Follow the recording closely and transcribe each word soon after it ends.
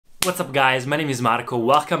What's up guys, my name is Marco,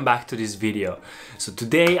 welcome back to this video. So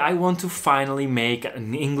today I want to finally make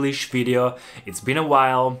an English video. It's been a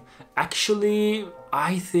while. Actually,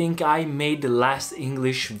 I think I made the last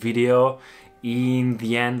English video in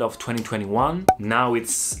the end of 2021. Now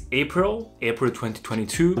it's April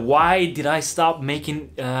 2022. Why did I stop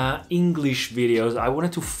making English videos? I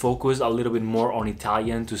wanted to focus a little bit more on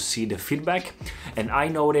Italian to see the feedback, and I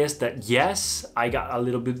noticed that yes, I got a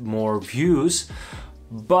little bit more views,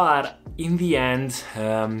 but in the end,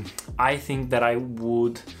 I think that I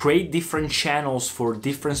would create different channels for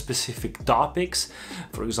different specific topics.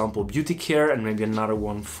 For example, beauty care, and maybe another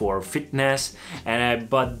one for fitness.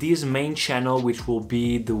 But this main channel, which will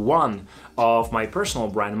be the one of my personal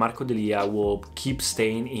brand, Marco Delia, will keep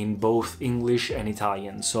staying in both English and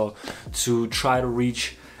Italian. So to try to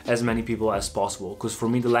reach as many people as possible, because for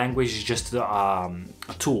me the language is just a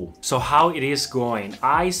tool. So how it is going?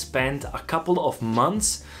 I spent a couple of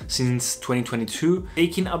months since 2022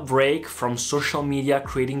 taking a break from social media,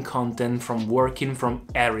 creating content, from working, from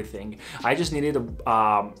everything. I just needed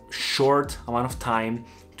a short amount of time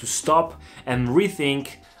to stop and rethink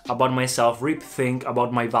about myself, rethink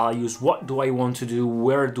about my values. What do I want to do?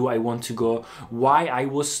 Where do I want to go? Why I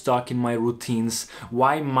was stuck in my routines?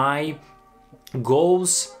 Why my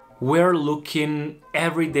goals were looking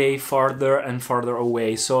every day farther and farther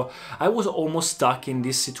away. So I was almost stuck in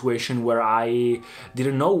this situation where I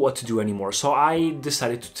didn't know what to do anymore. So I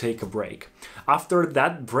decided to take a break. After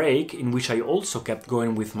that break, in which I also kept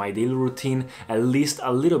going with my daily routine, at least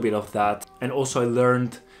a little bit of that, and also I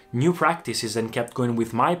learned new practices and kept going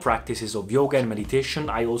with my practices of yoga and meditation.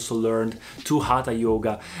 I also learned two hatha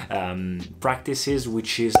yoga practices,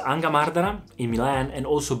 which is Angamardana in Milan and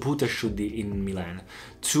also Bhuta Shuddhi in Milan.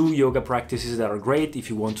 Two yoga practices that are great. If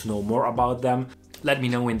you want to know more about them, let me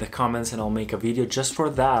know in the comments and I'll make a video just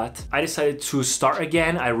for that. I decided to start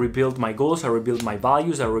again. I rebuilt my goals, I rebuilt my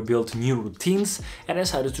values, I rebuilt new routines, and I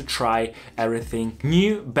decided to try everything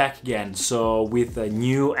new back again. So with a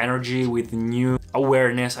new energy, with new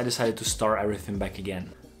awareness, I decided to start everything back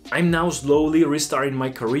again. I'm now slowly restarting my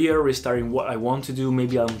career, restarting what I want to do.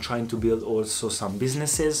 Maybe I'm trying to build also some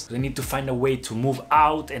businesses. I need to find a way to move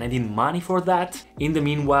out, and I need money for that. In the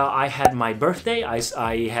meanwhile, I had my birthday.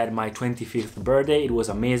 I had my 25th birthday. It was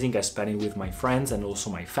amazing. I spent it with my friends and also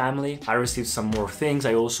my family. I received some more things.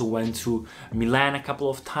 I also went to Milan a couple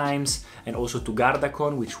of times, and also to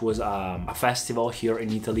Gardacon, which was a festival here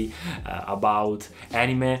in Italy about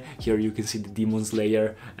anime. Here you can see the Demon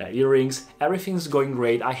Slayer earrings. Everything's going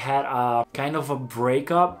great. I had a kind of a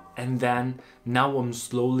breakup, and then now I'm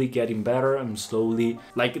slowly getting better. I'm slowly,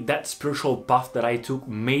 like, that spiritual path that I took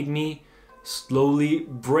made me slowly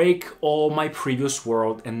break all my previous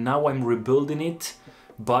world, and now I'm rebuilding it,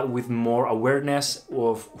 but with more awareness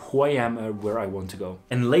of who I am and where I want to go.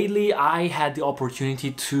 And lately I had the opportunity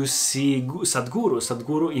to see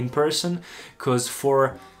Sadhguru in person, because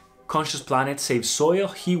for Conscious Planet Save Soil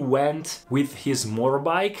he went with his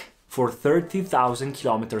motorbike for 30,000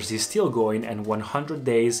 kilometers. He's still going, and 100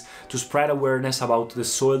 days to spread awareness about the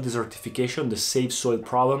soil desertification, the Save Soil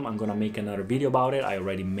problem. I'm gonna make another video about it. I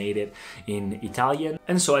already made it in Italian.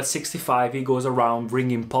 And so at 65 he goes around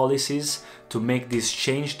bringing policies to make this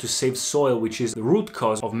change to save soil, which is the root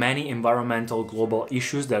cause of many environmental global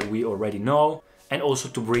issues that we already know, and also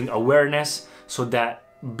to bring awareness so that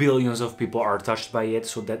billions of people are touched by it,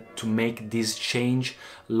 so that to make this change,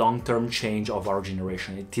 long-term change of our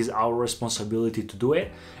generation. It is our responsibility to do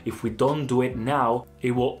it. If we don't do it now,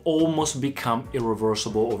 it will almost become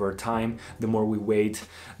irreversible over time. The more we wait,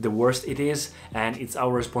 the worse it is, and it's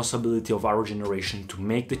our responsibility of our generation to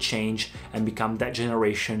make the change and become that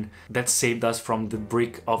generation that saved us from the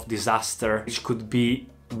brink of disaster, which could be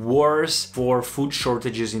worse for food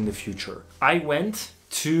shortages in the future. I went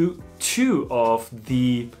to two of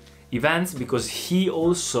the events because he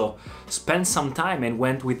also spent some time and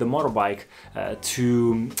went with the motorbike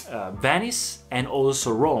to Venice and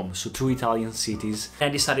also Rome, so two Italian cities. I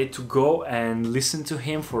decided to go and listen to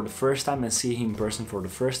him for the first time and see him in person for the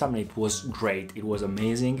first time, and it was great. It was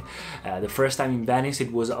amazing. The first time in Venice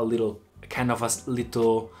it was a little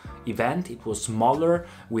event. It was smaller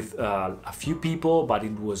with a few people, but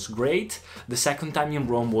it was great. The second time in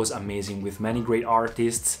Rome was amazing, with many great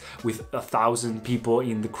artists, with 1,000 people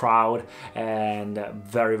in the crowd, and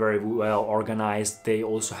very, very well organized. They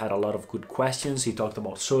also had a lot of good questions. He talked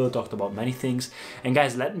about soil, talked about many things. And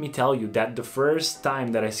guys, let me tell you that the first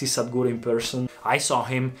time that I see Sadhguru in person, I saw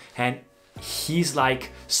him and he's like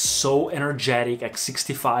so energetic at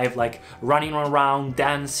 65, like running around,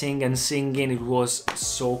 dancing and singing. It was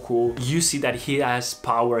so cool. You see that he has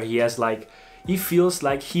power, he has like he feels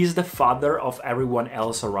like he's the father of everyone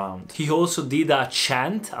else around. He also did a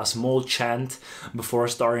chant, a small chant, before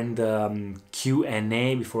starting the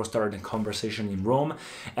Q&A, before starting the conversation in Rome.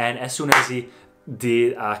 And as soon as he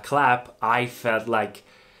did a clap, I felt like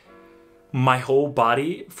my whole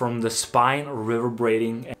body from the spine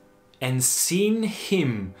reverberating, and seeing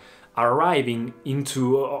him arriving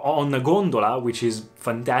on a gondola, which is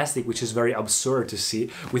fantastic, which is very absurd to see,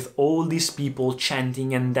 with all these people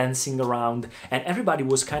chanting and dancing around, and everybody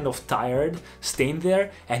was kind of tired staying there,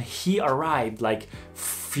 and he arrived like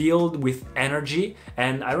filled with energy.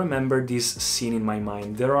 And I remember this scene in my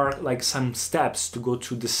mind. There are like some steps to go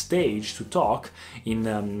to the stage to talk in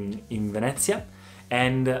Venezia,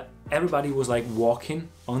 and everybody was like walking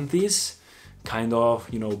on this, kind of,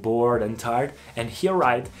 you know, bored and tired, and he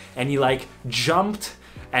arrived and he like jumped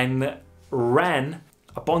and ran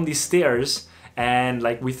upon these stairs, and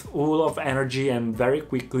like with all of energy and very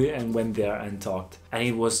quickly, and went there and talked. And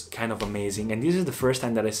it was kind of amazing. And this is the first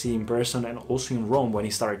time that I see in person, and also in Rome when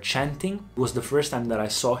he started chanting. It was the first time that I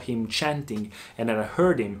saw him chanting and then I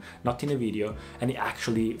heard him, not in a video, and it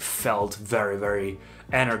actually felt very, very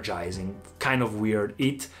energizing, kind of weird.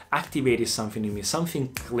 It activated something in me, something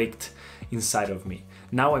clicked inside of me.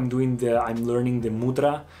 Now I'm learning the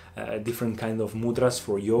mudra, different kind of mudras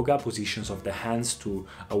for yoga, positions of the hands to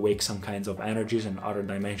awake some kinds of energies and other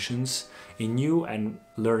dimensions in you, and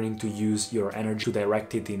learning to use your energy to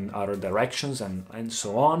direct it in other directions and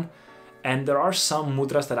so on. And there are some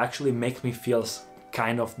mudras that actually make me feel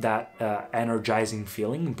kind of that energizing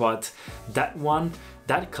feeling, but that one,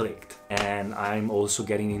 that clicked. And I'm also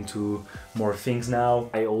getting into more things now.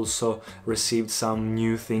 I also received some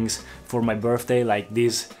new things for my birthday, like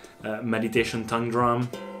this meditation tongue drum.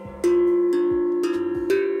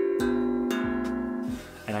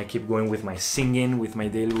 And I keep going with my singing, with my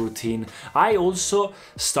daily routine. I also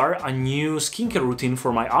start a new skincare routine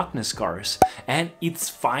for my acne scars, and it's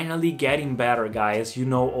finally getting better, guys. You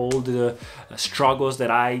know, all the struggles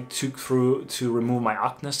that I took through to remove my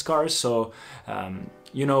acne scars. So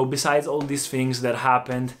you know, besides all these things that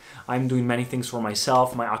happened, I'm doing many things for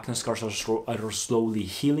myself. My acne scars are slowly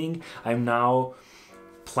healing. I'm now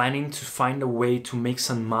planning to find a way to make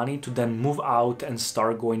some money to then move out and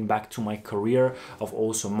start going back to my career of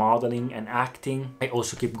also modeling and acting. I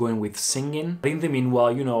also keep going with singing. But in the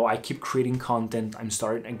meanwhile, you know, I keep creating content. I'm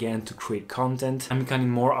starting again to create content. I'm becoming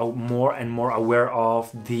more and more aware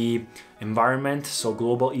of the environment, so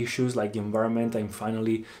global issues like the environment. I'm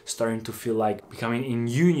finally starting to feel like becoming in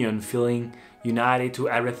union, feeling united to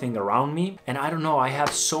everything around me. And I don't know, I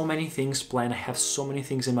have so many things planned, I have so many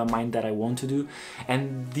things in my mind that I want to do,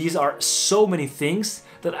 and these are so many things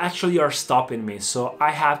that actually are stopping me. So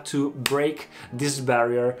I have to break this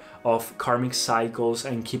barrier of karmic cycles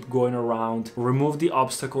and keep going around, remove the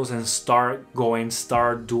obstacles and start going,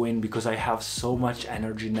 start doing, because I have so much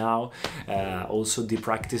energy now. Also the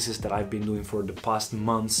practices that I've been doing for the past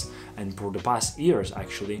months and for the past years,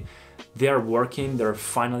 actually, they're working.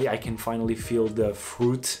 I can finally feel the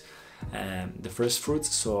fruit, the first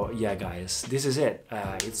fruits. So yeah, guys, this is it.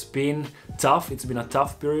 It's been tough. It's been a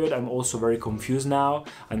tough period. I'm also very confused now.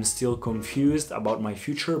 I'm still confused about my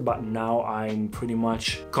future, but now I'm pretty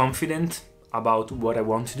much confident about what I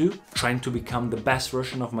want to do, trying to become the best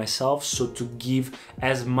version of myself, so to give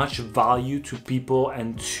as much value to people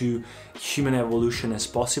and to human evolution as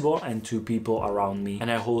possible and to people around me.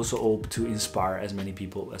 And I also hope to inspire as many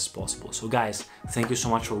people as possible. So guys, thank you so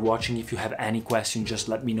much for watching. If you have any questions, just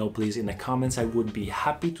let me know please in the comments. I would be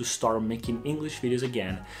happy to start making English videos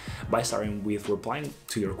again by starting with replying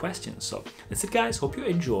to your questions. So that's it, guys. Hope you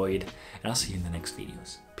enjoyed, and I'll see you in the next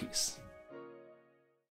videos. Peace.